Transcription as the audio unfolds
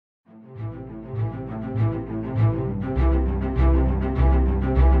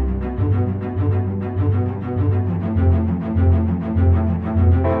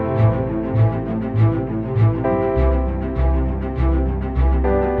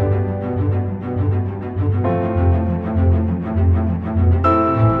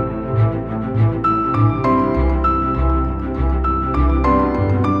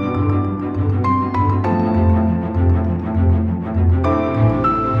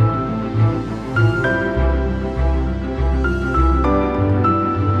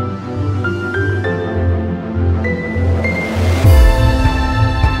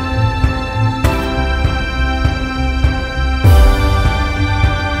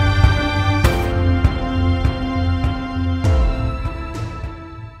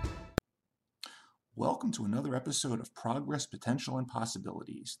episode of Progress, Potential, and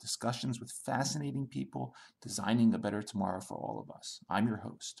Possibilities, discussions with fascinating people designing a better tomorrow for all of us. I'm your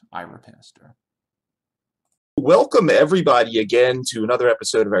host, Ira Pastor. Welcome everybody again to another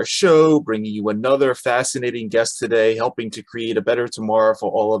episode of our show, bringing you another fascinating guest today, helping to create a better tomorrow for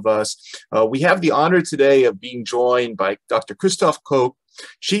all of us. We have the honor today of being joined by Dr. Christof Koch,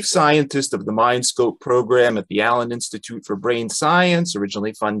 Chief Scientist of the MindScope program at the Allen Institute for Brain Science,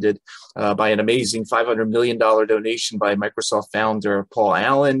 originally funded by an amazing $500 million donation by Microsoft founder Paul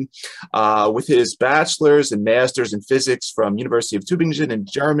Allen, with his bachelor's and master's in physics from University of Tübingen in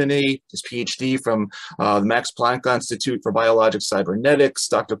Germany, his Ph.D. from the Max-Planck Institute for Biological Cybernetics.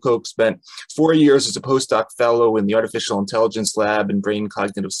 Dr. Koch spent 4 years as a postdoc fellow in the Artificial Intelligence Lab and Brain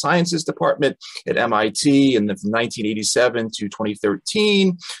Cognitive Sciences Department at MIT, and then from 1987 to 2013,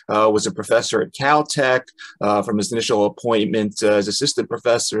 was a professor at Caltech from his initial appointment as assistant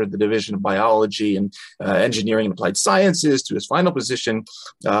professor at the Division of Biology and Engineering and Applied Sciences to his final position,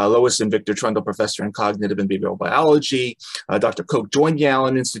 Lois and Victor Troendle Professor in Cognitive and Behavioral Biology. Dr. Koch joined the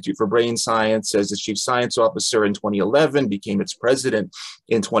Allen Institute for Brain Science as its Chief Science Officer in 2011, became its president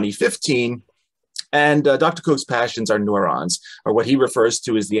in 2015. And Dr. Koch's passions are neurons, or what he refers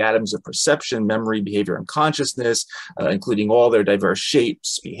to as the atoms of perception, memory, behavior, and consciousness, including all their diverse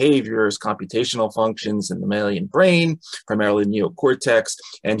shapes, behaviors, computational functions in the mammalian brain, primarily neocortex.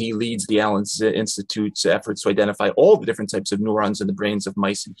 And he leads the Allen Institute's efforts to identify all the different types of neurons in the brains of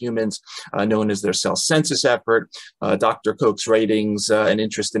mice and humans, known as their cell census effort. Dr. Koch's writings and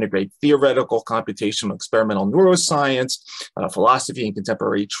interest integrate theoretical, computational, experimental neuroscience, philosophy, and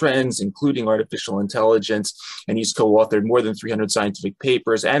contemporary trends, including artificial intelligence, and he's co-authored more than 300 scientific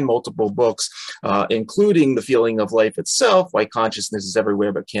papers and multiple books, including The Feeling of Life Itself, Why Consciousness is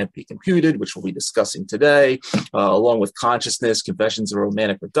Everywhere But Can't Be Computed, which we'll be discussing today, along with Consciousness, Confessions of a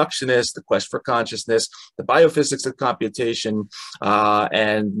Romantic Reductionist, The Quest for Consciousness, The Biophysics of Computation,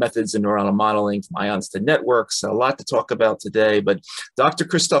 and Methods in Neuronal Modeling from Ions to Networks. A lot to talk about today, but Dr.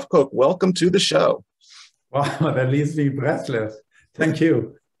 Christof Koch, welcome to the show. Wow, that leaves me breathless. Thank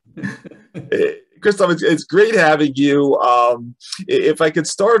you. Christof, it's great having you. If I could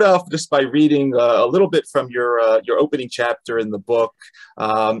start off just by reading a little bit from your opening chapter in the book.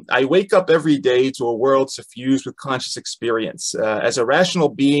 I wake up every day to a world suffused with conscious experience. As a rational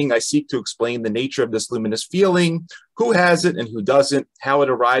being, I seek to explain the nature of this luminous feeling, who has it and who doesn't, how it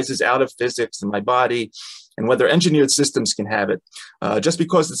arises out of physics in my body, and whether engineered systems can have it. Just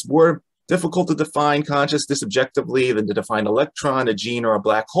because it's more difficult to define consciousness objectively than to define an electron, a gene, or a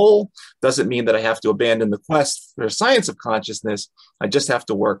black hole doesn't mean that I have to abandon the quest for science of consciousness. I just have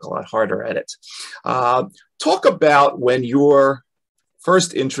to work a lot harder at it. Talk about when your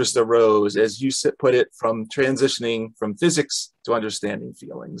first interest arose, as you put it, from transitioning from physics to understanding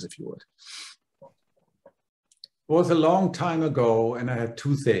feelings, if you would. It was a long time ago, and I had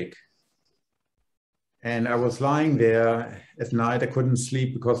toothache. And I was lying there at night. I couldn't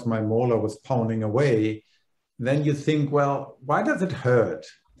sleep because my molar was pounding away. Then you think, well, why does it hurt?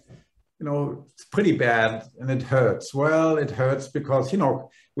 You know, it's pretty bad and it hurts. Well, it hurts because, you know,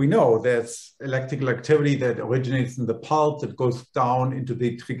 we know there's electrical activity that originates in the pulp, that goes down into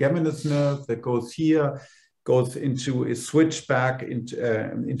the trigeminous nerve, that goes here, goes into a switch back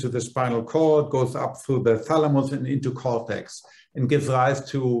into the spinal cord, goes up through the thalamus and into cortex, and gives rise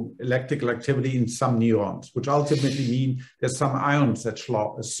to electrical activity in some neurons, which ultimately mean there's some ions that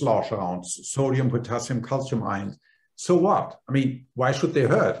slosh around, sodium, potassium, calcium ions. So what? I mean, why should they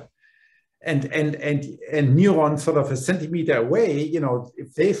hurt? And neurons sort of a centimeter away, you know,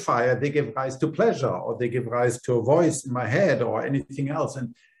 if they fire, they give rise to pleasure, or they give rise to a voice in my head or anything else.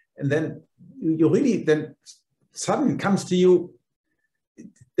 And then you really, then suddenly comes to you,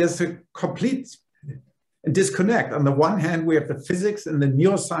 there's a complete disconnect. On the one hand, we have the physics and the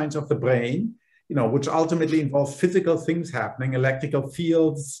neuroscience of the brain, you know, which ultimately involves physical things happening, electrical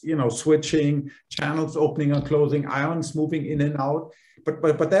fields, you know, switching, channels opening and closing, ions moving in and out.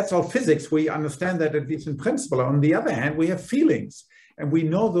 But that's all physics. We understand that at least in principle. On the other hand, we have feelings, and we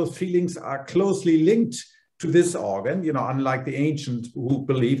know those feelings are closely linked to this organ, you know, unlike the ancients who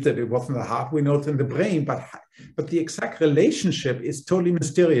believed that it was in the heart, we know it's in the brain, but the exact relationship is totally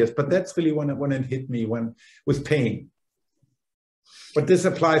mysterious. But that's really when it hit me, with pain. But this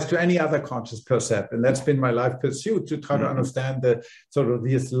applies to any other conscious percept, and that's been my life pursuit, to try to understand the sort of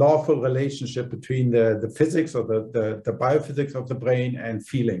this lawful relationship between the physics or the biophysics of the brain and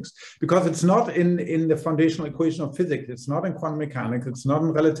feelings. Because it's not in the foundational equation of physics, it's not in quantum mechanics, it's not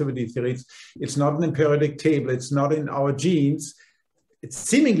in relativity theories, it's not in the periodic table, it's not in our genes. it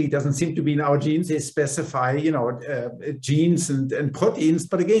seemingly doesn't seem to be in our genes. They specify, genes and proteins,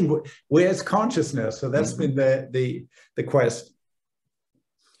 but again, where is consciousness? So that's been the quest.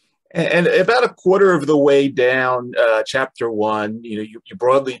 And about a quarter of the way down chapter 1, you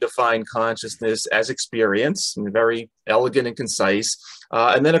broadly define consciousness as experience, and very elegant and concise.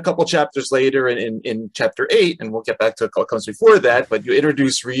 And then a couple chapters later in chapter 8, and we'll get back to what comes before that, but you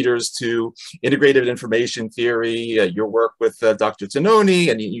introduce readers to integrated information theory, your work with Dr. Tononi,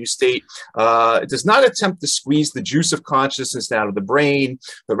 and you state, it does not attempt to squeeze the juice of consciousness out of the brain,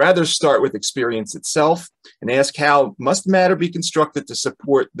 but rather start with experience itself and ask how must matter be constructed to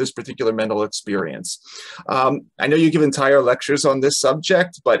support this particular mental experience. I know you give entire lectures on this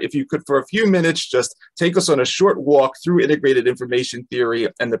subject, but if you could for a few minutes just take us on a short walk through integrated information theory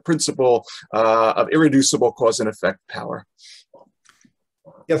and the principle of irreducible cause and effect power.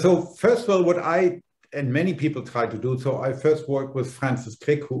 Yeah, so first of all, what I and many people try to do, so I first worked with Francis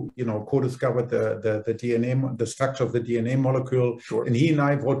Crick, who co-discovered the DNA, the structure of the DNA molecule. Sure. And he and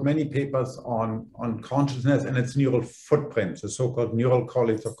I wrote many papers on consciousness and its neural footprints, the so-called neural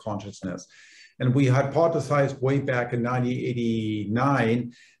correlates of consciousness. And we hypothesized way back in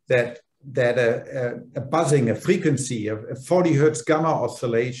 1989 that a buzzing, a frequency, a 40 hertz gamma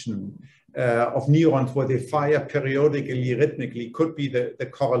oscillation of neurons where they fire periodically, rhythmically, could be the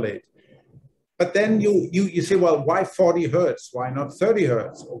correlate. But then you say, well, why 40 hertz? Why not 30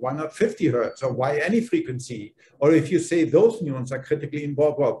 hertz? Or why not 50 hertz? Or why any frequency? Or if you say those neurons are critically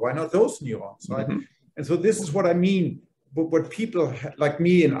involved, well, why not those neurons, right? Mm-hmm. And so this is what I mean. But what people like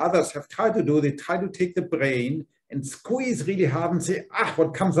me and others have tried to do, they try to take the brain and squeeze really hard and say,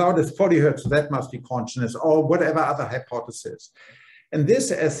 what comes out is 40 hertz, so that must be consciousness, or whatever other hypothesis. And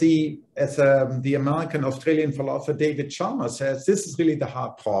this, as the American Australian philosopher David Chalmers says, this is really the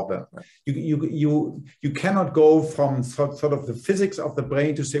hard problem. Right. You cannot go from sort of the physics of the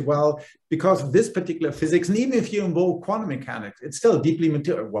brain to say, well, because of this particular physics, and even if you involve quantum mechanics, it's still deeply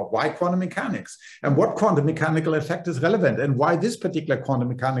material. Well, why quantum mechanics? And what quantum mechanical effect is relevant? And why this particular quantum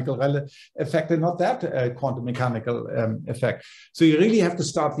mechanical effect and not that quantum mechanical effect? So you really have to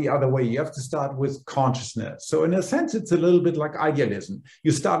start the other way. You have to start with consciousness. So in a sense, it's a little bit like idealism.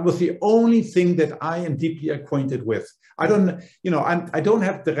 You start with the only thing that I am deeply acquainted with. I don't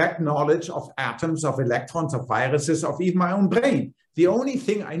have direct knowledge of atoms, of electrons, of viruses, of even my own brain. The only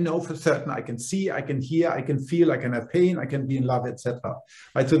thing I know for certain, I can see, I can hear, I can feel, I can have pain, I can be in love, etc.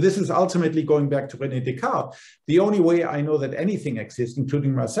 Right? So this is ultimately going back to René Descartes. The only way I know that anything exists,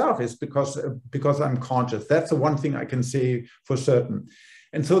 including myself, is because I'm conscious. That's the one thing I can say for certain.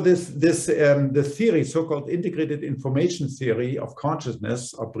 And so this theory, so-called integrated information theory of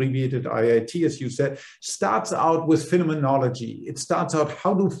consciousness, abbreviated IIT, as you said, starts out with phenomenology. It starts out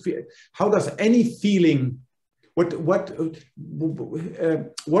how does any feeling, what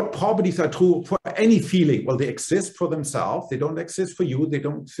properties are true for any feeling? Well, they exist for themselves. They don't exist for you. They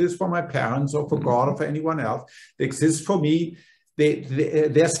don't exist for my parents or for God or for anyone else. They exist for me.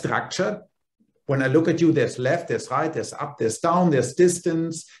 They're structured. When I look at you, there's left, there's right, there's up, there's down, there's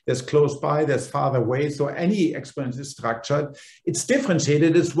distance, there's close by, there's farther away. So any experience is structured. It's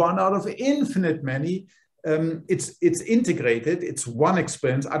differentiated. It's one out of infinite many. It's integrated. It's one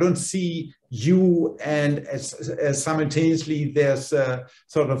experience. I don't see you, and as simultaneously there's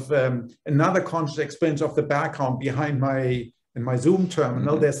sort of another conscious experience of the background behind in my Zoom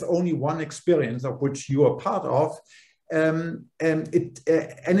terminal. Mm-hmm. There's only one experience of which you are part of. And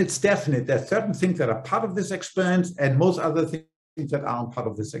it's definite. There are certain things that are part of this experience and most other things that aren't part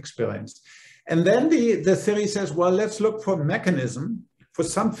of this experience. And then the theory says, well, let's look for a mechanism, for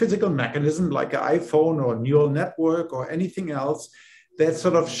some physical mechanism like an iPhone or a neural network or anything else that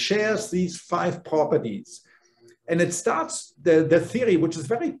sort of shares these 5 properties. And it starts, the theory, which is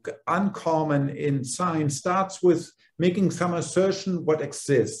very uncommon in science, starts with making some assertion what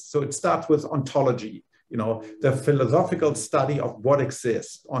exists. So it starts with ontology. The philosophical study of what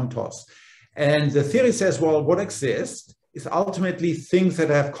exists, ontos. And the theory says, well, what exists is ultimately things that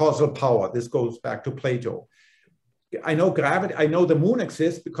have causal power. This goes back to Plato. I know gravity, I know the moon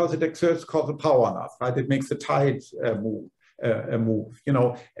exists because it exerts causal power on us, right? It makes the tides move.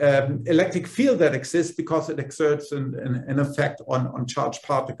 Electric field that exists because it exerts an effect on charged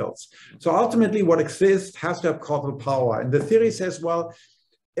particles. So ultimately what exists has to have causal power. And the theory says, well,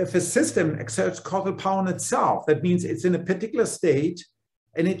 if a system exerts causal power on itself, that means it's in a particular state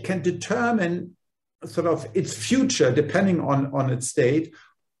and it can determine sort of its future depending on its state.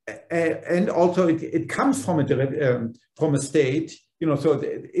 And also it comes from a state, so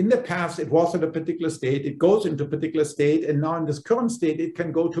in the past it was at a particular state, it goes into a particular state, and now in this current state, it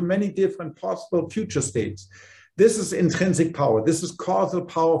can go to many different possible future states. This is intrinsic power. This is causal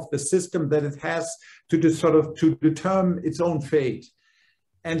power of the system that it has to determine its own fate.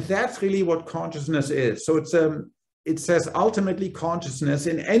 And that's really what consciousness is. So it says ultimately consciousness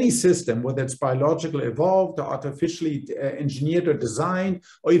in any system, whether it's biological evolved or artificially engineered or designed,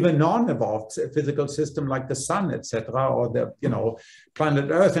 or even non-evolved physical system like the sun, etc., or the planet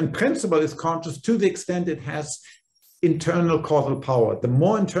Earth, in principle is conscious to the extent it has internal causal power. The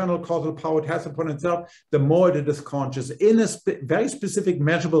more internal causal power it has upon itself, the more it is conscious in a very specific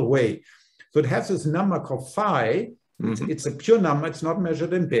measurable way. So it has this number called phi. It's a pure number. It's not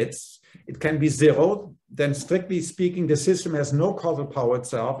measured in bits. It can be 0. Then strictly speaking, the system has no causal power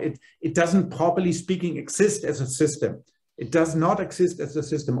itself. It doesn't, properly speaking, exist as a system. It does not exist as a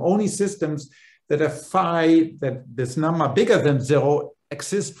system. Only systems that have phi, that this number bigger than 0,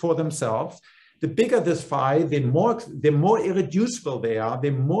 exist for themselves. The bigger this phi, the more irreducible they are,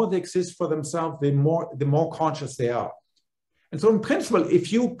 the more they exist for themselves, the more conscious they are. And so in principle,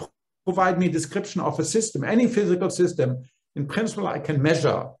 if you provide me a description of a system, any physical system, in principle, I can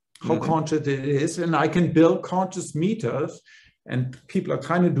measure how conscious it is, and I can build conscious meters, and people are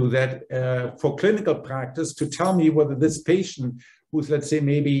trying to do that for clinical practice to tell me whether this patient who's, let's say,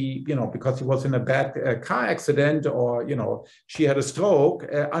 maybe, because he was in a bad car accident or, she had a stroke,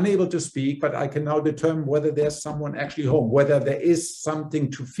 unable to speak, but I can now determine whether there's someone actually home, whether there is something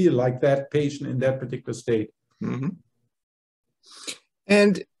to feel like that patient in that particular state.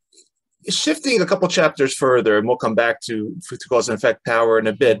 And shifting a couple chapters further, and we'll come back to cause and effect power in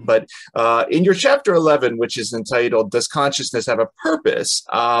a bit, but in your chapter 11, which is entitled, Does Consciousness Have a Purpose?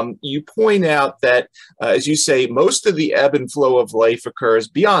 You point out that, as you say, most of the ebb and flow of life occurs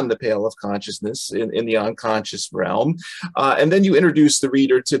beyond the pale of consciousness in the unconscious realm. And then you introduce the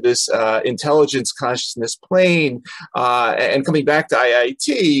reader to this intelligence consciousness plane. And coming back to IIT,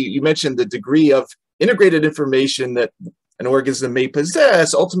 you mentioned the degree of integrated information that an organism may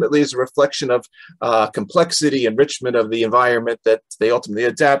possess ultimately is a reflection of complexity, enrichment of the environment that they ultimately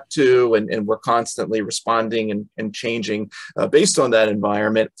adapt to, and we're constantly responding and changing based on that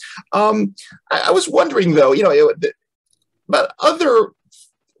environment. I was wondering, though, about other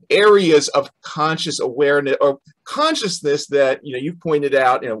areas of conscious awareness or consciousness that you pointed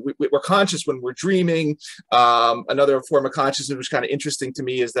out. We're conscious when we're dreaming. Another form of consciousness which is kind of interesting to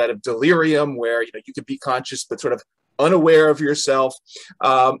me is that of delirium, where you could be conscious but sort of unaware of yourself.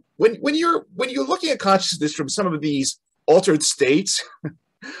 When you're looking at consciousness from some of these altered states,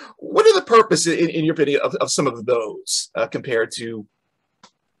 what are the purpose, in your opinion, of some of those compared to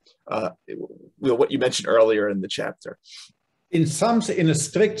what you mentioned earlier in the chapter? In a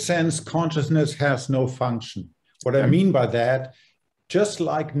strict sense, consciousness has no function. What I mean by that, just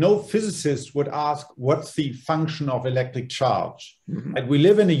like no physicist would ask, what's the function of electric charge? And we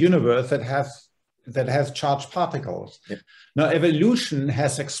live in a universe that has charged particles. Now, evolution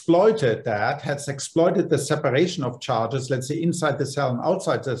has exploited the separation of charges, let's say inside the cell and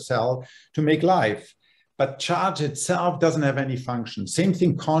outside the cell, to make life. But charge itself doesn't have any function. Same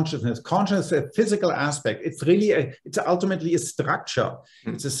thing, consciousness. Consciousness is a physical aspect. It's really it's ultimately a structure.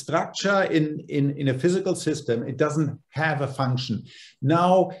 It's a structure in a physical system. It doesn't have a function.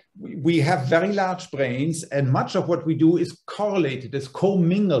 Now, we have very large brains, and much of what we do is correlated, is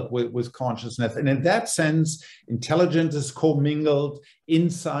commingled with consciousness. And in that sense, intelligence is commingled,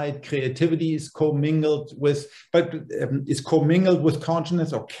 insight, creativity is commingled with, is commingled with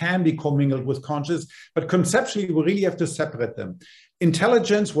consciousness, or can be commingled with consciousness. But conceptually, we really have to separate them.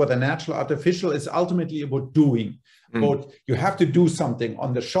 Intelligence, whether natural, artificial, is ultimately about doing. But you have to do something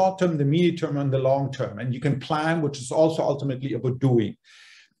on the short term, the medium term, and the long term. And you can plan, which is also ultimately about doing.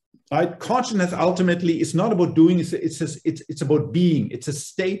 Right? Consciousness ultimately is not about doing, it's about being. It's a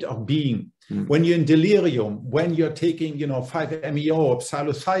state of being. When you're in delirium, when you're taking 5-MeO or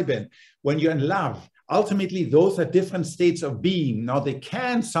psilocybin, when you're in love, ultimately those are different states of being. Now they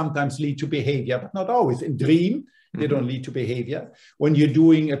can sometimes lead to behavior, but not always. In dream, they don't lead to behavior. When you're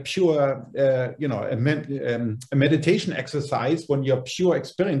doing a pure, a meditation exercise, when you're pure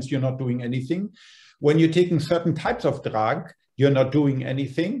experience, you're not doing anything. When you're taking certain types of drug, you're not doing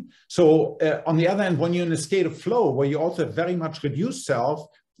anything. So on the other hand, when you're in a state of flow, where you also have very much reduced self,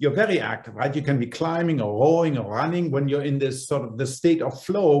 you're very active, right? You can be climbing or rowing or running when you're in this sort of the state of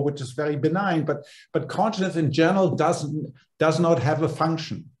flow, which is very benign. But consciousness in general does not have a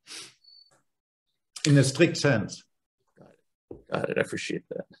function in a strict sense. Got it. I appreciate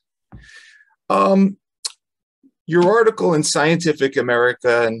that. Your article in Scientific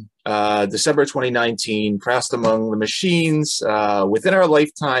American December 2019, crossed among the machines. Within our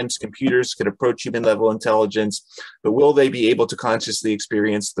lifetimes, computers could approach human level intelligence, but will they be able to consciously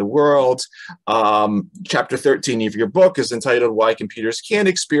experience the world? Chapter 13 of your book is entitled Why Computers Can't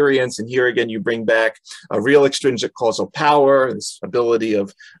Experience. And here again, you bring back a real extrinsic causal power, this ability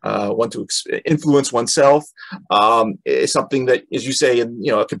of one to influence oneself. Is something that, as you say, in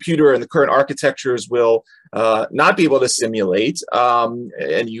a computer and the current architectures will not be able to simulate.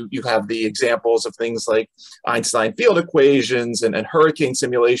 And you have the examples of things like Einstein field equations and hurricane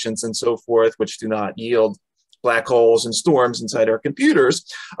simulations and so forth, which do not yield black holes and storms inside our computers.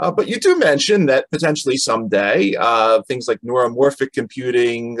 But you do mention that potentially someday things like neuromorphic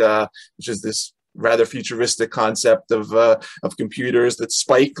computing, which is this rather futuristic concept of computers that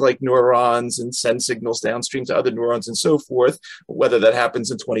spike like neurons and send signals downstream to other neurons and so forth, whether that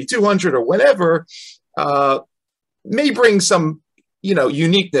happens in 2200 or whenever, may bring some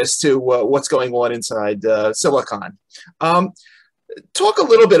uniqueness to what's going on inside silicon. Talk a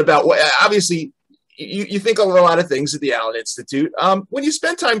little bit about what, obviously, you think of a lot of things at the Allen Institute. When you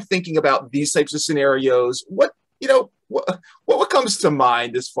spend time thinking about these types of scenarios, what comes to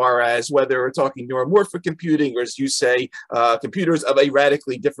mind as far as whether we're talking neuromorphic computing or, as you say, computers of a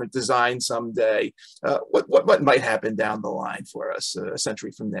radically different design someday? What might happen down the line for us a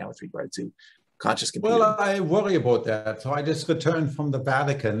century from now with regard to conscious computing? Well, I worry about that. So I just returned from the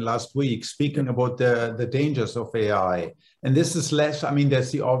Vatican last week speaking about the dangers of AI. And this is less, I mean, there's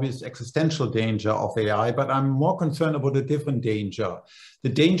the obvious existential danger of AI, but I'm more concerned about a different danger. The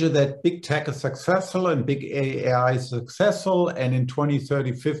danger that big tech is successful and big AI is successful, and in 20,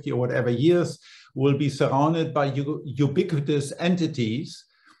 30, 50 or whatever years will be surrounded by ubiquitous entities,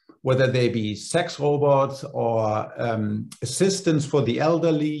 whether they be sex robots or assistants for the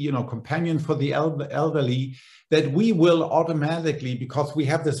elderly, companions for the elderly, that we will automatically, because we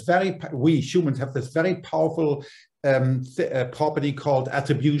humans have this very powerful property called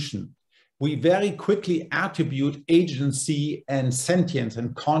attribution. We very quickly attribute agency and sentience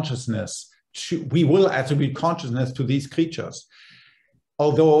and consciousness. We will attribute consciousness to these creatures,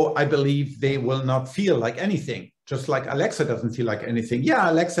 although I believe they will not feel like anything. Just like Alexa doesn't feel like anything.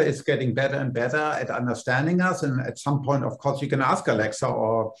 Yeah, Alexa is getting better and better at understanding us. And at some point, of course, you can ask Alexa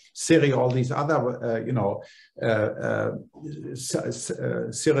or Siri, all these other,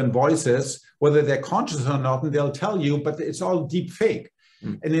 Siren voices, whether they're conscious or not, and they'll tell you, but it's all deep fake.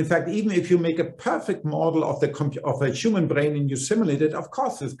 And in fact, even if you make a perfect model of a human brain and you simulate it, of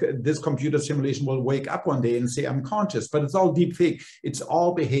course, this computer simulation will wake up one day and say, I'm conscious, but it's all deep fake. It's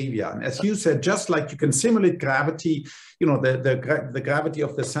all behavior. And as you said, just like you can simulate gravity, the gravity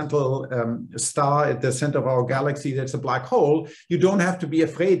of the central star at the center of our galaxy, that's a black hole, you don't have to be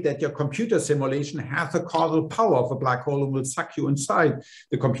afraid that your computer simulation has the causal power of a black hole and will suck you inside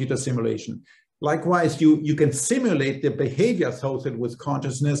the computer simulation. Likewise, you can simulate the behavior associated with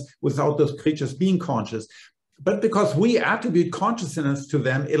consciousness without those creatures being conscious. But because we attribute consciousness to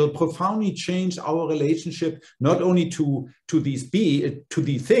them, it'll profoundly change our relationship, not only to these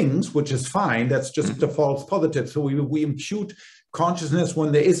things, which is fine, that's just the false positive. So we impute consciousness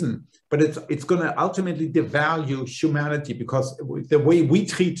when there isn't. But it's going to ultimately devalue humanity, because the way we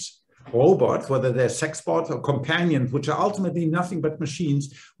treat robots, whether they're sex bots or companions, which are ultimately nothing but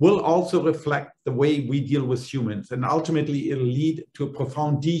machines, will also reflect the way we deal with humans. And ultimately, it'll lead to a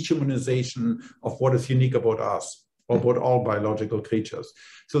profound dehumanization of what is unique about us, or about all biological creatures.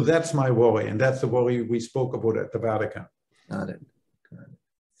 So that's my worry, and that's the worry we spoke about at the Vatican. Got it.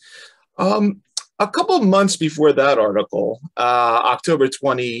 A couple of months before that article, October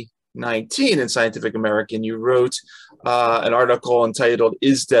 2019 in Scientific American, you wrote an article entitled,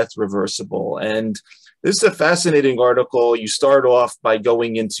 Is Death Reversible? And this is a fascinating article. You start off by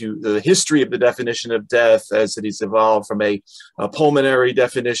going into the history of the definition of death as it has evolved from a pulmonary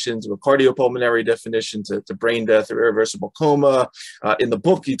definition to a cardiopulmonary definition to brain death or irreversible coma. In the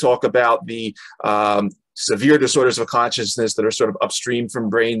book, you talk about the severe disorders of consciousness that are sort of upstream from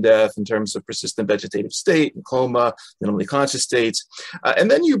brain death in terms of persistent vegetative state and coma, minimally conscious states.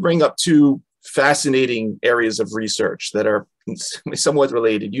 And then you bring up two fascinating areas of research that are somewhat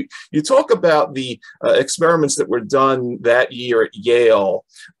related. You talk about the experiments that were done that year at Yale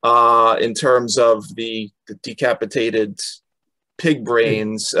in terms of the decapitated pig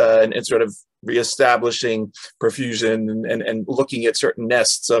brains and sort of reestablishing perfusion and looking at certain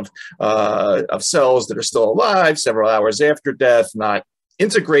nests of cells that are still alive several hours after death, not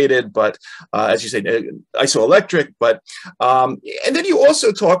integrated, but as you say, isoelectric. But and then you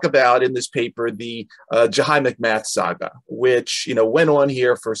also talk about in this paper the Jahi McMath saga, which went on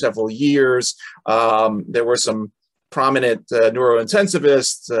here for several years. There were some prominent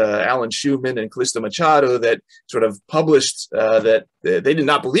neurointensivists, Alan Schumann and Callisto Machado, that sort of published that they did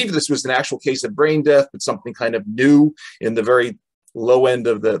not believe this was an actual case of brain death, but something kind of new in the very low end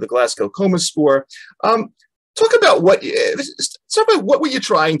of the Glasgow coma score. Talk about what were you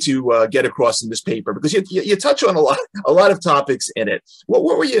trying to get across in this paper? Because you touch on a lot of topics in it. What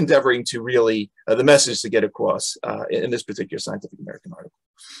were you endeavoring to really the message to get across in this particular Scientific American article?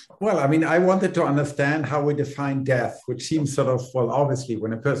 Well, I mean, I wanted to understand how we define death, which seems sort of, well, obviously,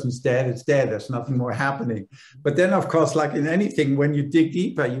 when a person's dead, it's dead. There's nothing more happening. But then, of course, like in anything, when you dig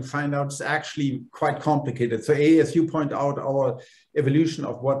deeper, you find out it's actually quite complicated. So, as you point out, our evolution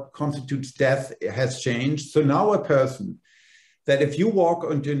of what constitutes death has changed. So now a person that if you walk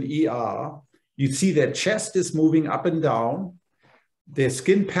into an ER, you see their chest is moving up and down, their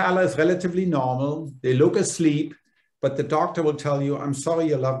skin pallor is relatively normal, they look asleep, but the doctor will tell you, I'm sorry,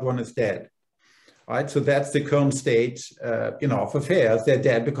 your loved one is dead. Right? So that's the current state, of affairs. They're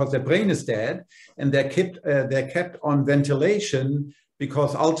dead because their brain is dead, and they're kept on ventilation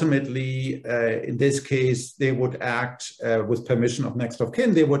because ultimately, in this case, they would act with permission of next of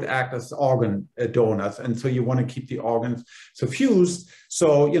kin. They would act as organ donors, and so you want to keep the organs suffused,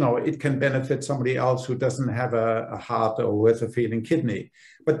 so it can benefit somebody else who doesn't have a heart or who has a failing kidney.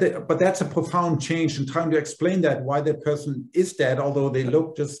 But that's a profound change, and trying to explain that why the person is dead, although they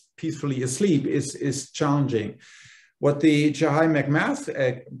look just peacefully asleep, is challenging. What the Jahai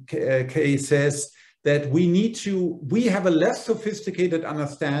McMath case says, that we have a less sophisticated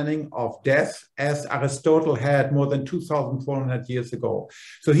understanding of death as Aristotle had more than 2,400 years ago.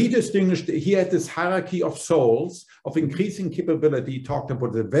 So he had this hierarchy of souls of increasing capability. He talked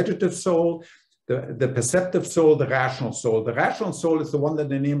about the vegetative soul, the perceptive soul, the rational soul. The rational soul is the one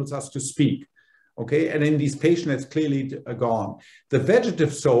that enables us to speak. Okay, and in these patients, it's clearly gone. The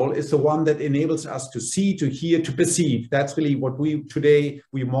vegetative soul is the one that enables us to see, to hear, to perceive. That's really what we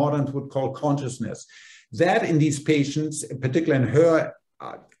moderns would call consciousness. That in these patients, particularly in her,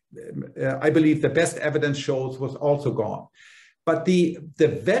 I believe the best evidence shows was also gone. But the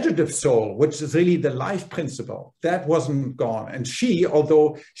vegetative soul, which is really the life principle, that wasn't gone. And she,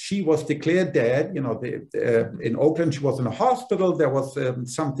 although she was declared dead, in Oakland, she was in a hospital. There was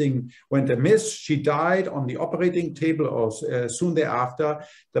something went amiss. She died on the operating table or soon thereafter.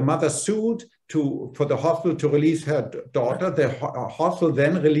 The mother sued for the hospital to release her daughter. The hospital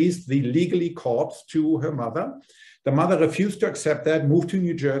then released the legally corpse to her mother. The mother refused to accept that, moved to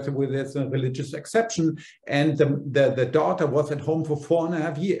New Jersey with a religious exception, and the daughter was at home for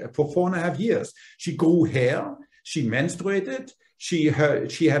 4.5 years. She grew hair, she menstruated, she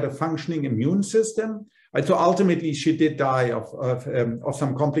had a functioning immune system. And so ultimately, she did die of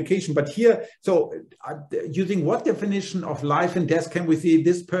some complication. But here, so using what definition of life and death can we say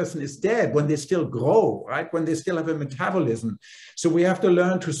this person is dead when they still grow, right? When they still have a metabolism. So we have to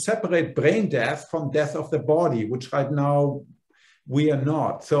learn to separate brain death from death of the body, which right now we are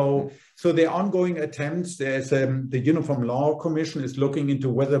not. So the ongoing attempts, there's the Uniform Law Commission is looking into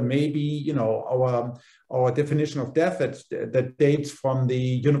whether maybe our definition of death that dates from the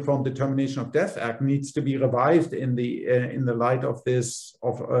Uniform Determination of Death Act needs to be revised in the light of this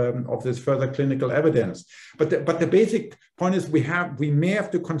further clinical evidence. But the basic point is we may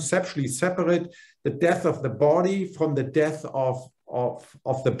have to conceptually separate the death of the body from the death of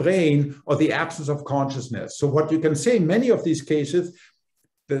the brain or the absence of consciousness. So what you can say in many of these cases,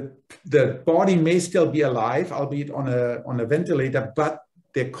 the body may still be alive, albeit on a ventilator, but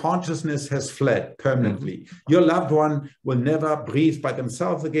their consciousness has fled permanently. Mm-hmm. Your loved one will never breathe by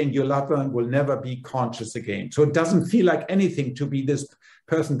themselves again. Your loved one will never be conscious again. So it doesn't feel like anything to be this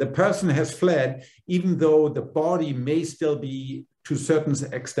person. The person has fled, even though the body may still be, to a certain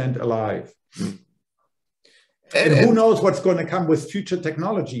extent, alive. Mm-hmm. And who knows what's going to come with future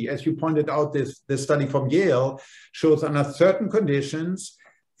technology? As you pointed out, this study from Yale shows under certain conditions,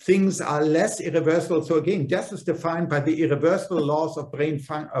 things are less irreversible. So again, death is defined by the irreversible laws of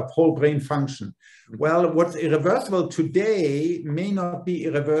whole brain function. Well, what's irreversible today may not be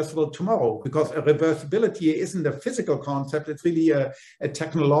irreversible tomorrow, because irreversibility isn't a physical concept, it's really a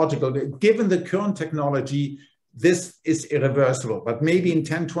technological. Given the current technology, this is irreversible, but maybe in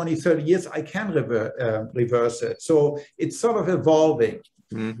 10, 20, 30 years, I can reverse it. So it's sort of evolving.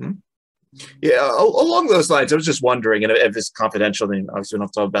 Mm-hmm. Yeah, along those lines, I was just wondering, and if it's confidential, then obviously we don't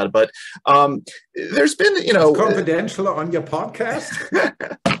have to talk about it, but there's been, It's confidential on your podcast?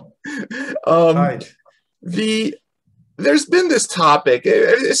 Right. there's been this topic.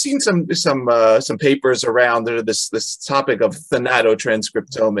 I've seen some papers around this topic of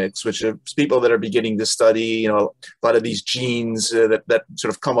thanatotranscriptomics, which are people that are beginning to study, a lot of these genes that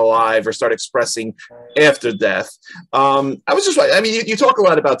sort of come alive or start expressing after death. I was just, you talk a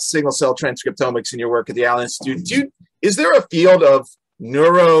lot about single cell transcriptomics in your work at the Allen Institute. Is there a field of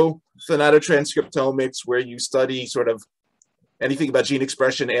neurothanatotranscriptomics where you study sort of anything about gene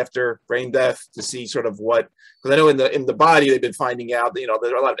expression after brain death to see sort of what, because I know in the body they've been finding out, there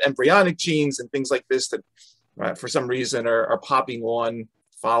are a lot of embryonic genes and things like this that for some reason are popping on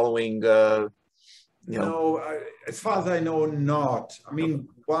following, No, as far as I know, not. I mean,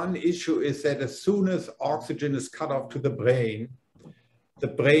 one issue is that as soon as oxygen is cut off to the brain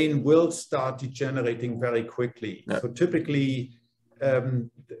will start degenerating very quickly. Yeah. So typically,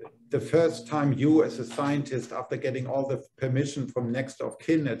 the first time you as a scientist, after getting all the permission from next of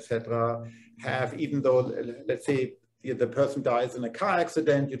kin, etc., have, even though, let's say, the person dies in a car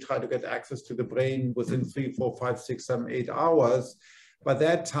accident, you try to get access to the brain within 3, 4, 5, 6, 7, 8 hours. By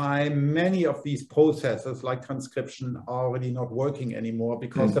that time, many of these processes like transcription are already not working anymore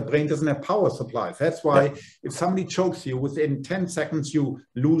because the brain doesn't have power supplies. That's why if somebody chokes you, within 10 seconds, you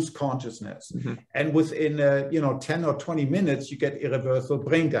lose consciousness. And within 10 or 20 minutes, you get irreversible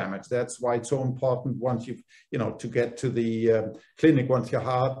brain damage. That's why it's so important once you've, to get to the clinic once your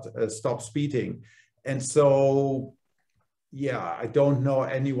heart stops beating. And so, yeah, I don't know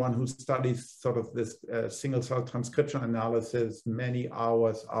anyone who studies sort of this single cell transcription analysis many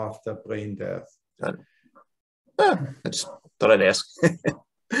hours after brain death. I just thought I'd ask.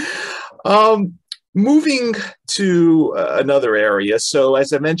 Moving to another area. So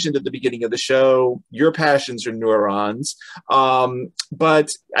as I mentioned at the beginning of the show, your passions are neurons,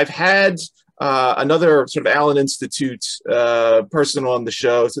 but I've had another sort of Allen Institute person on the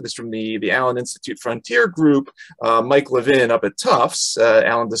show. So this is from the Allen Institute Frontier Group, Mike Levin up at Tufts,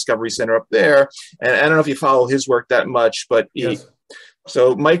 Allen Discovery Center up there. And I don't know if you follow his work that much, but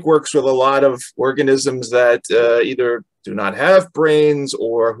so Mike works with a lot of organisms that either do not have brains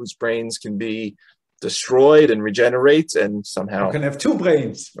or whose brains can be destroyed and regenerate and somehow you can have two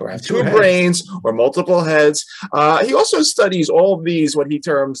brains or have two brains or multiple heads. He also studies all of these, what he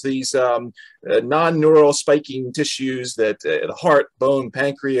terms these non-neural spiking tissues that the heart, bone,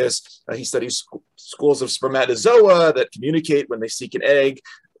 pancreas. He studies schools of spermatozoa that communicate when they seek an egg.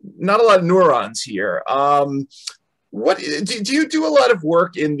 Not a lot of neurons here. What do you do a lot of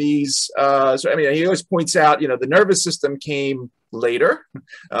work in these? So I mean, he always points out, the nervous system came later,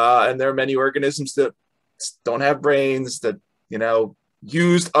 and there are many organisms that don't have brains that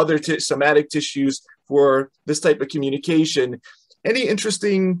used other somatic tissues for this type of communication. Any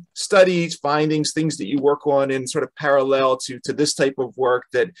interesting studies, findings, things that you work on in sort of parallel to this type of work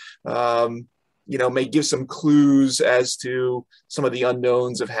that may give some clues as to some of the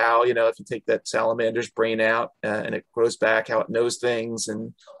unknowns of how, if you take that salamander's brain out and it grows back, how it knows things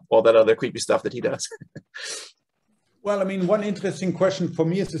and all that other creepy stuff that he does. Well, I mean, one interesting question for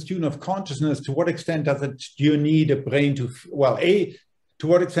me as a student of consciousness, to what extent do you need a brain to, to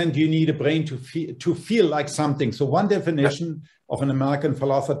what extent do you need a brain to feel like something? So one definition of an American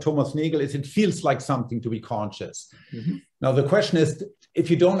philosopher, Thomas Nagel, is it feels like something to be conscious. Now, the question is,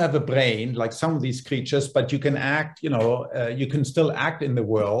 if you don't have a brain, like some of these creatures, but you can act, you can still act in the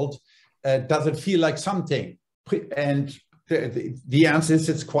world, does it feel like something? And the answer is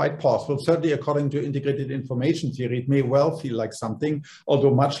it's quite possible. Certainly, according to integrated information theory, it may well feel like something,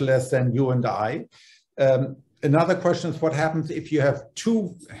 although much less than you and I. Another question is what happens if you have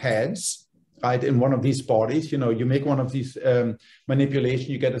two heads, right, in one of these bodies. You make one of these manipulations,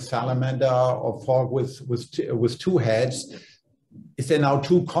 you get a salamander or frog with two heads. Is there now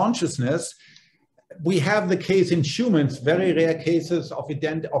two consciousness? We have the case in humans, very rare cases of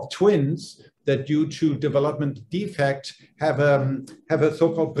twins that due to development defect have a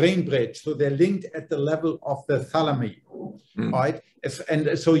so-called brain bridge. So they're linked at the level of the thalami, right?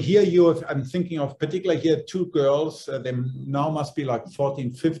 And so here I'm thinking of particularly here two girls, they now must be like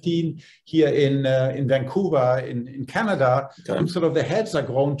 14, 15, here in Vancouver, in Canada, and sort of the heads are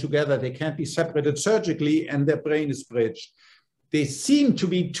grown together. They can't be separated surgically and their brain is bridged. They seem to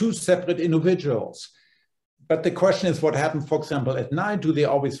be two separate individuals. But the question is what happens, for example, at night? Do they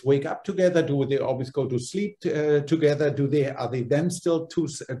always wake up together? Do they always go to sleep together? Are they then still two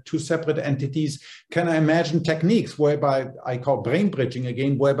separate entities? Can I imagine techniques whereby I call brain bridging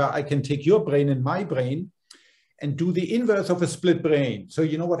again, whereby I can take your brain and my brain and do the inverse of a split brain. So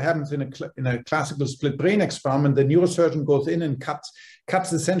you know what happens in a classical split brain experiment? The neurosurgeon goes in and cuts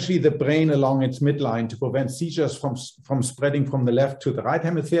essentially the brain along its midline to prevent seizures from spreading from the left to the right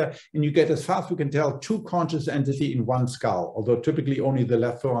hemisphere. And you get, as far as we can tell, two conscious entities in one skull, although typically only the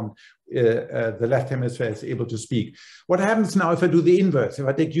left one, the left hemisphere is able to speak. What happens now if I do the inverse? If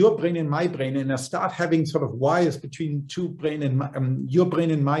I take your brain and my brain and I start having sort of wires between two brain and your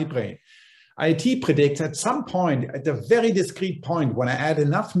brain and my brain, IT predicts at some point, at a very discrete point, when I add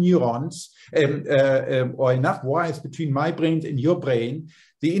enough neurons or enough wires between my brain and your brain,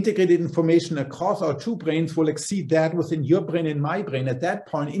 the integrated information across our two brains will exceed that within your brain and my brain. At that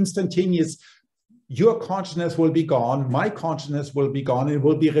point, instantaneous, your consciousness will be gone, my consciousness will be gone, and it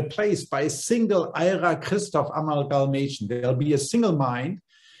will be replaced by a single Ira-Christof amalgamation. There'll be a single mind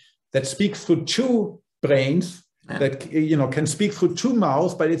that speaks through two brains, that can speak through two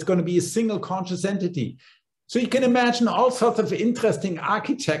mouths, but it's going to be a single conscious entity. So you can imagine all sorts of interesting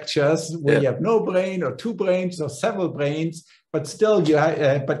architectures where you have no brain or two brains or several brains, but still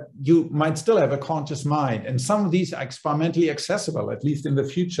you might still have a conscious mind. And some of these are experimentally accessible, at least in the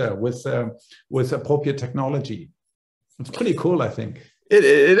future, with appropriate technology. It's pretty cool, I think. It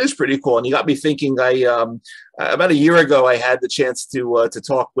is pretty cool, and you got me thinking. About a year ago, I had the chance to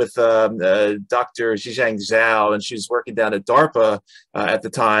talk with Dr. Zhizhang Zhao, and she's working down at DARPA at the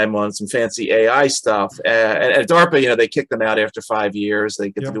time on some fancy AI stuff. And at DARPA, they kicked them out after 5 years. They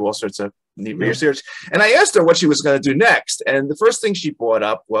get to do all sorts of neat research. And I asked her what she was going to do next, and the first thing she brought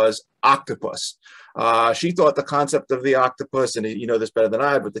up was octopus. She thought the concept of the octopus, and you know this better than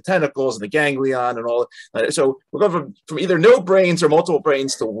I, but the tentacles and the ganglion and all. So we're going from either no brains or multiple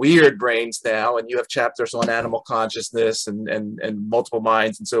brains to weird brains now, and you have chapters on animal consciousness and multiple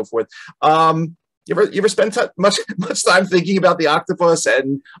minds and so forth. You ever spend much time thinking about the octopus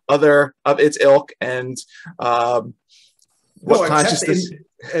and other of its ilk and what consciousness?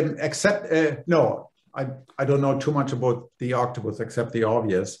 I don't know too much about the octopus except the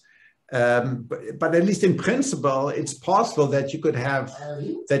obvious. But at least in principle, it's possible that you could have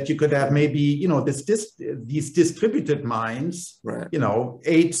maybe these distributed minds, right.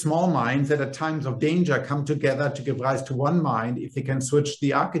 8 small minds that at times of danger come together to give rise to one mind if they can switch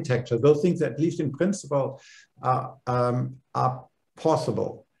the architecture. Those things, at least in principle, are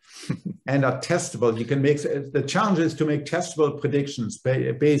possible and are testable. You can make the challenge is to make testable predictions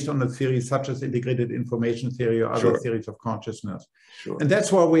based on a theory such as integrated information theory or other theories of consciousness. Sure. And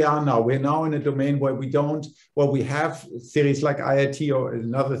that's where we are now. We're now in a domain where we have theories like IIT or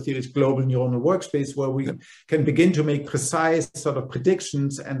another theories, global neuronal workspace, where we can begin to make precise sort of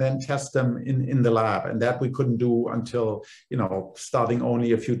predictions and then test them in the lab. And that we couldn't do until, starting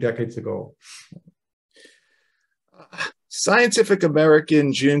only a few decades ago. Scientific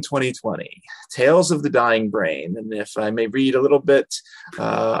American, June 2020, Tales of the Dying Brain. And if I may read a little bit,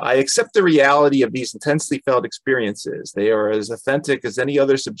 I accept the reality of these intensely felt experiences. They are as authentic as any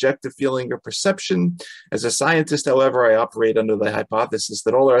other subjective feeling or perception. As a scientist, however, I operate under the hypothesis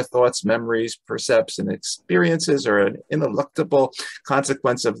that all our thoughts, memories, percepts, and experiences are an ineluctable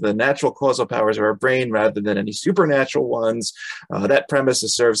consequence of the natural causal powers of our brain rather than any supernatural ones. That premise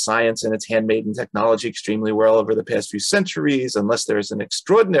has served science and its handmaiden technology extremely well over the past few centuries. Unless there is an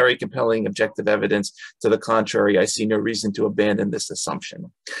extraordinary, compelling, objective evidence to the contrary, I see no reason to abandon this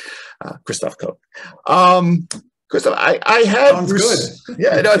assumption. Christof Koch. Christof, I had Sounds Bruce, good.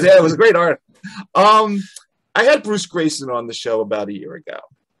 Yeah, it was a great art. I had Bruce Grayson on the show about a year ago,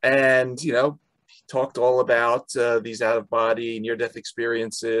 and he talked all about these out-of-body, near-death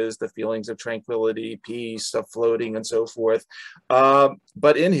experiences, the feelings of tranquility, peace, of floating, and so forth.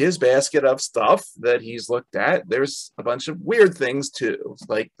 But in his basket of stuff that he's looked at, there's a bunch of weird things too,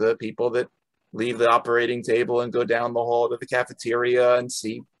 like the people that leave the operating table and go down the hall to the cafeteria and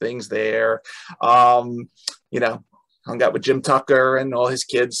see things there. Hung out with Jim Tucker and all his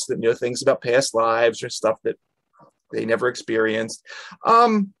kids that knew things about past lives or stuff that they never experienced.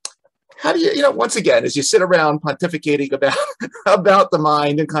 How do you, once again, as you sit around pontificating about the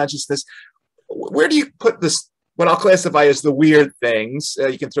mind and consciousness, where do you put this, what I'll classify as the weird things?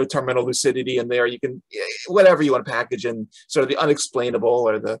 You can throw terminal lucidity in there. You can, whatever you want to package in, sort of the unexplainable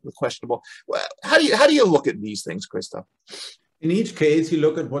or the questionable. How do you look at these things, Christof? In each case, you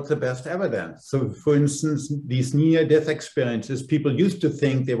look at what's the best evidence. So, for instance, these near-death experiences, people used to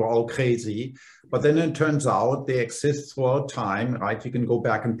think they were all crazy, but then it turns out they exist throughout time, right? You can go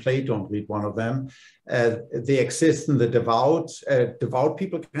back and Plato and read one of them. They exist in the devout. Devout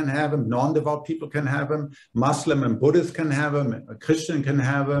people can have them. Non-devout people can have them. Muslim and Buddhist can have them. A Christian can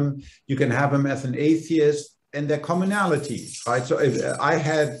have them. You can have them as an atheist, and their commonalities, right? So I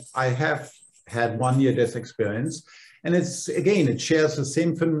have had 1 near-death experience. And it's, again, it shares the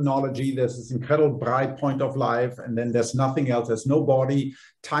same phenomenology. There's this incredible bright point of life, and then there's nothing else. There's no body.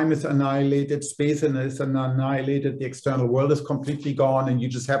 Time is annihilated. Space is annihilated. The external world is completely gone, and you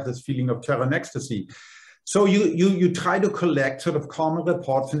just have this feeling of terror and ecstasy. So you try to collect sort of common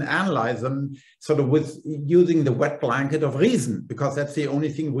reports and analyze them sort of with using the wet blanket of reason, because that's the only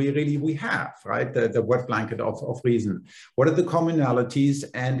thing we have, right? The wet blanket of reason. What are the commonalities?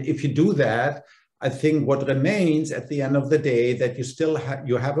 And if you do that, I think what remains at the end of the day, that you still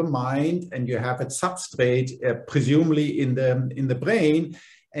you have a mind and you have a substrate, presumably in the brain.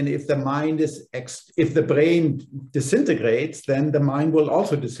 And if the mind if the brain disintegrates, then the mind will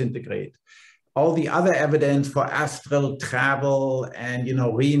also disintegrate. All the other evidence for astral travel and,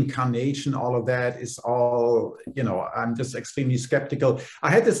 reincarnation, all of that is all, I'm just extremely skeptical.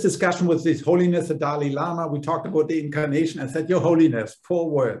 I had this discussion with His Holiness the Dalai Lama. We talked about the incarnation. I said, Your Holiness, 4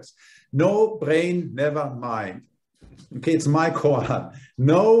 words: no brain, never mind. Okay, it's my Quran.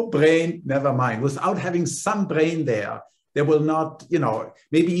 No brain, never mind. Without having some brain there will not,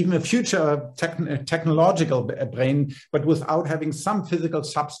 maybe even a future technological brain, but without having some physical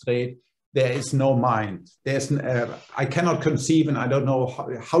substrate, there is no mind. I cannot conceive, and I don't know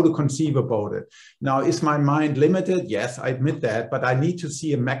how to conceive about it. Now, is my mind limited? Yes, I admit that, but I need to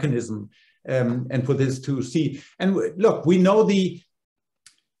see a mechanism, and for this to see. And look, we know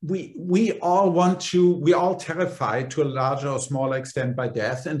we all terrified to a larger or smaller extent by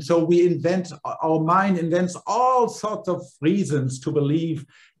death. And so our mind invents all sorts of reasons to believe,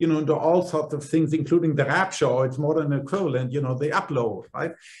 into all sorts of things, including the rapture, or its modern equivalent, the upload,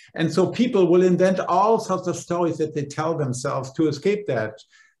 right? And so people will invent all sorts of stories that they tell themselves to escape that,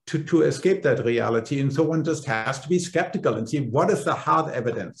 to escape that reality. And so one just has to be skeptical and see what is the hard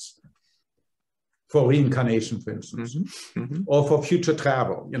evidence for reincarnation, for instance, or for future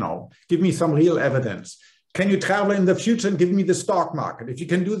travel. Give me some real evidence. Can you travel in the future and give me the stock market? If you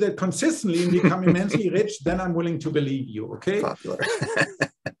can do that consistently and become immensely rich, then I'm willing to believe you, okay? Popular.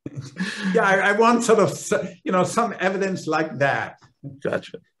 Yeah, I want sort of, some evidence like that.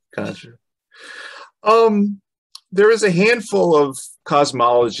 Gotcha. There is a handful of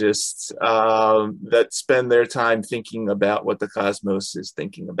cosmologists that spend their time thinking about what the cosmos is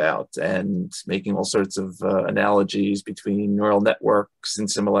thinking about and making all sorts of analogies between neural networks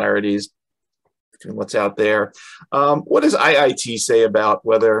and similarities between what's out there. What does IIT say about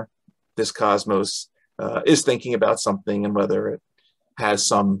whether this cosmos is thinking about something and whether it has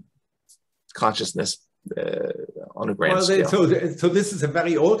some consciousness on a grand scale? So this is a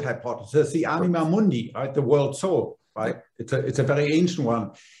very old hypothesis, the anima mundi, right? The world soul, right? It's a very ancient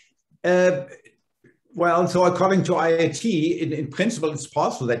one. Well, so according to IIT, in principle, it's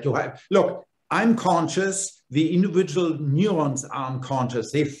possible that you have, look, I'm conscious, the individual neurons aren't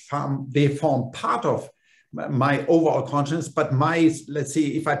conscious. They form part of my overall consciousness, but let's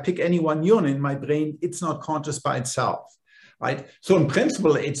see, if I pick any one neuron in my brain, it's not conscious by itself. Right. So in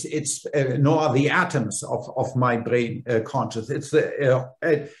principle, it's nor the atoms of my brain conscious. It's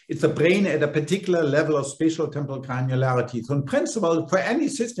a brain at a particular level of spatial temporal granularity. So in principle, for any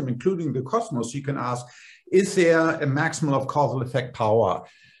system, including the cosmos, you can ask, is there a maximum of causal effect power?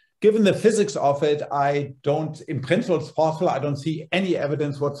 Given the physics of it, in principle, it's possible. I don't see any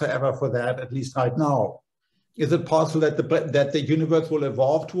evidence whatsoever for that, at least right now. Is it possible that the universe will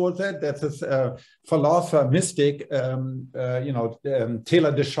evolve towards that? That's a philosopher, mystic, Taylor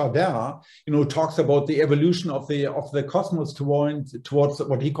de Chardin, talks about the evolution of the cosmos towards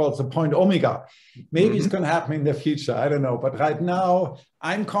what he calls the point omega. Maybe it's going to happen in the future. I don't know. But right now,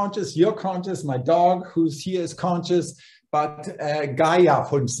 I'm conscious, you're conscious, my dog who's here is conscious. But Gaia,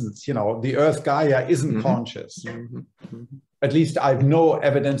 for instance, the Earth Gaia isn't conscious. At least I have no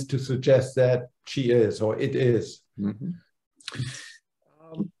evidence to suggest that she is or it is.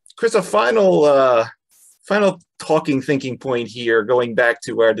 Chris, a final talking thinking point here, going back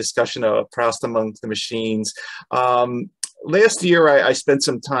to our discussion of Proust amongst the machines. Last year, I spent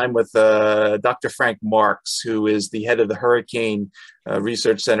some time with Dr. Frank Marks, who is the head of the Hurricane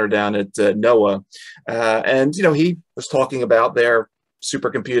Research Center down at NOAA. And, he was talking about their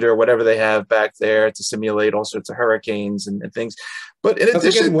supercomputer, whatever they have back there to simulate all sorts of hurricanes and things. But in addition,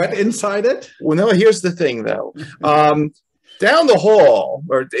 does it get wet inside it? Well, no, here's the thing, though. Down the hall,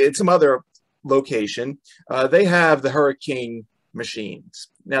 or at some other location, they have the hurricane machines.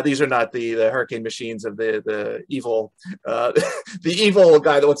 Now, these are not the hurricane machines of the evil the evil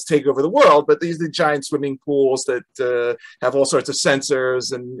guy that wants to take over the world, but these are the giant swimming pools that have all sorts of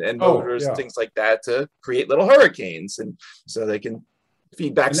sensors and motors and things like that to create little hurricanes, and so they can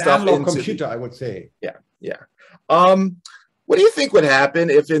feedback stuff analog into computer, I would say. Yeah. What do you think would happen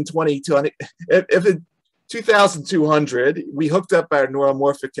if in 2020, if in 2200, we hooked up our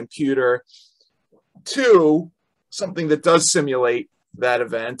neuromorphic computer to something that does simulate that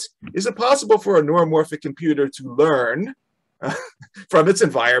event? Is it possible for a neuromorphic computer to learn from its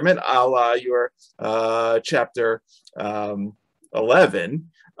environment, a la your chapter 11?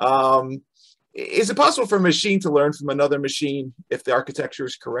 Is it possible for a machine to learn from another machine if the architecture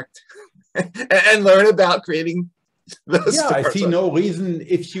is correct and learn about creating those stars? I see no reason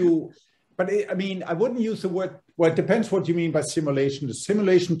if you, but I mean, I wouldn't use the word, well, it depends what you mean by simulation. The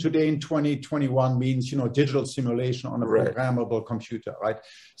simulation today in 2021 means, digital simulation on a programmable computer, right?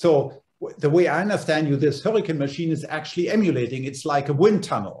 So the way I understand you, this hurricane machine is actually emulating. It's like a wind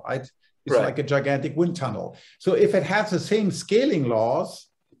tunnel, right? It's like a gigantic wind tunnel. So if it has the same scaling laws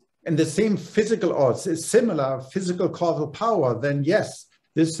and the same physical or similar physical causal power, then yes,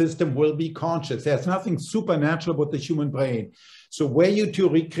 this system will be conscious. There's nothing supernatural about the human brain. So were you to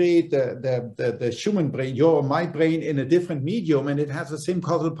recreate the human brain, my brain in a different medium, and it has the same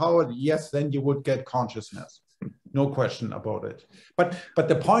causal power, yes, then you would get consciousness. No question about it. But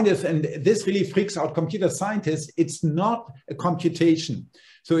the point is, and this really freaks out computer scientists, it's not a computation.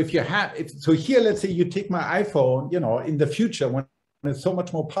 So if you have, so here, let's say you take my iPhone, in the future when it's so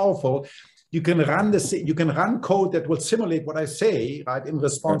much more powerful, you can run code that will simulate what I say, right, in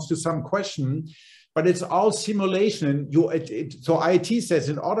response to some question. But it's all simulation. So IIT says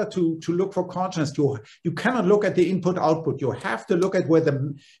in order to look for consciousness, you cannot look at the input output. You have to look at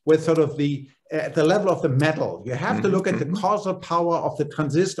at the level of the metal. You have to look at the causal power of the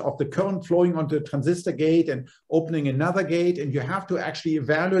transistor, of the current flowing onto a transistor gate and opening another gate. And you have to actually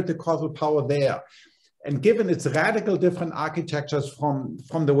evaluate the causal power there. And given its radical different architectures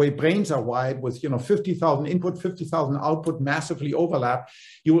from the way brains are wired, with 50,000 input, 50,000 output, massively overlap,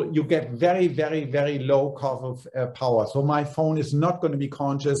 you get very, very, very low causal power. So my phone is not going to be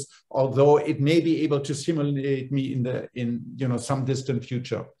conscious, although it may be able to simulate me in some distant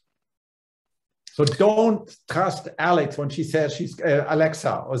future. So don't trust Alex when she says she's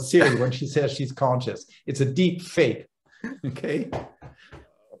Alexa or Siri when she says she's conscious. It's a deep fake. Okay.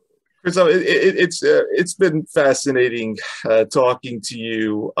 So it's been fascinating talking to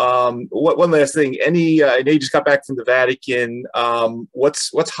you. One last thing, I know you just got back from the Vatican. What's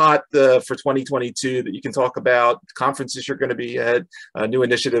hot for 2022 that you can talk about? Conferences you're going to be at, new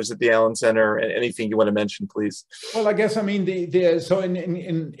initiatives at the Allen Center, and anything you want to mention, please. Well, I guess so in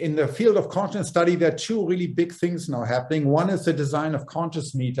the field of consciousness study, there are two really big things now happening. One is the design of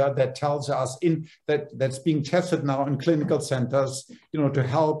conscious meter that tells us that's being tested now in clinical centers, to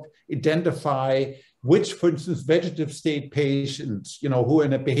help identify which, for instance, vegetative state patients, who are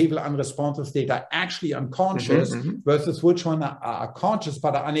in a behavioral unresponsive state are actually unconscious versus which one are conscious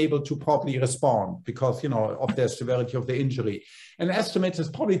but are unable to properly respond because, of their severity of the injury. And estimates is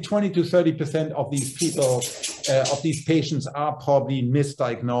probably 20 to 30% of these people, of these patients are probably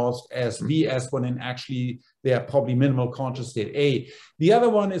misdiagnosed as VS when in actually they are probably minimal conscious state. The other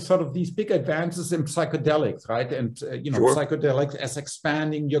one is sort of these big advances in psychedelics, right? And, psychedelics as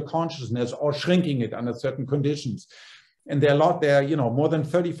expanding your consciousness or shrinking it under certain conditions. And there are more than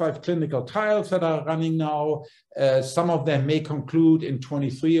 35 clinical trials that are running now. Some of them may conclude in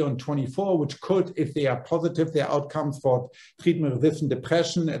 23 or 24, which could, if they are positive, their outcomes for treatment-resistant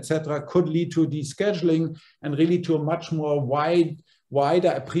depression, et cetera, could lead to descheduling and really to a much more wider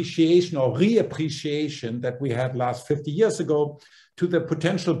appreciation or reappreciation that we had last 50 years ago to the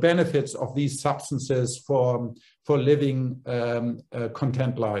potential benefits of these substances for living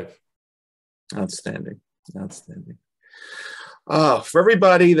content life. Outstanding. For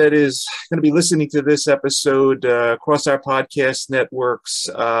everybody that is going to be listening to this episode across our podcast networks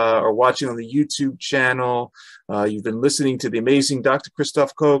or watching on the YouTube channel, you've been listening to the amazing Dr.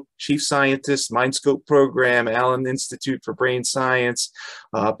 Christof Koch, Chief Scientist, MindScope Program, Allen Institute for Brain Science.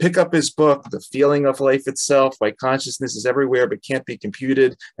 Pick up his book, The Feeling of Life Itself, Why Consciousness is Everywhere But Can't Be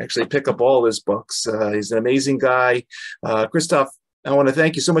Computed. Actually, pick up all his books. He's an amazing guy. Christof, I want to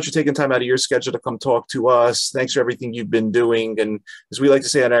thank you so much for taking time out of your schedule to come talk to us. Thanks for everything you've been doing. And as we like to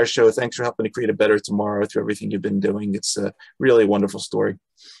say on our show, thanks for helping to create a better tomorrow through everything you've been doing. It's a really wonderful story.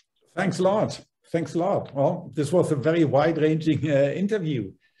 Thanks a lot. Well, this was a very wide-ranging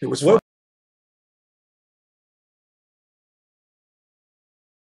interview. It was fun.